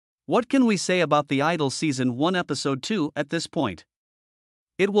What can we say about The Idol Season 1 Episode 2 at this point?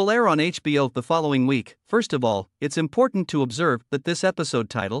 It will air on HBO the following week. First of all, it's important to observe that this episode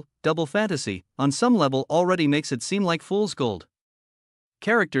title, Double Fantasy, on some level already makes it seem like fool's gold.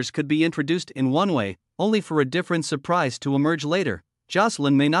 Characters could be introduced in one way, only for a different surprise to emerge later.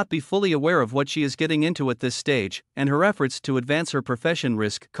 Jocelyn may not be fully aware of what she is getting into at this stage, and her efforts to advance her profession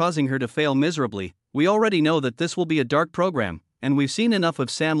risk causing her to fail miserably. We already know that this will be a dark program, and we've seen enough of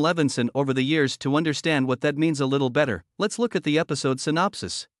Sam Levinson over the years to understand what that means a little better. Let's look at the episode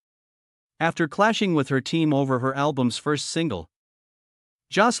synopsis. After clashing with her team over her album's first single,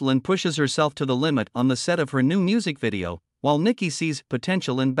 Jocelyn pushes herself to the limit on the set of her new music video, while Nikki sees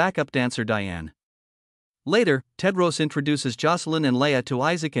potential in backup dancer Diane. Later, Tedros introduces Jocelyn and Leia to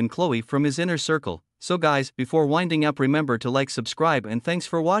Isaac and Chloe from his inner circle. So guys, before winding up, remember to like, subscribe, and thanks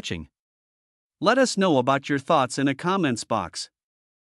for watching. Let us know about your thoughts in a comments box.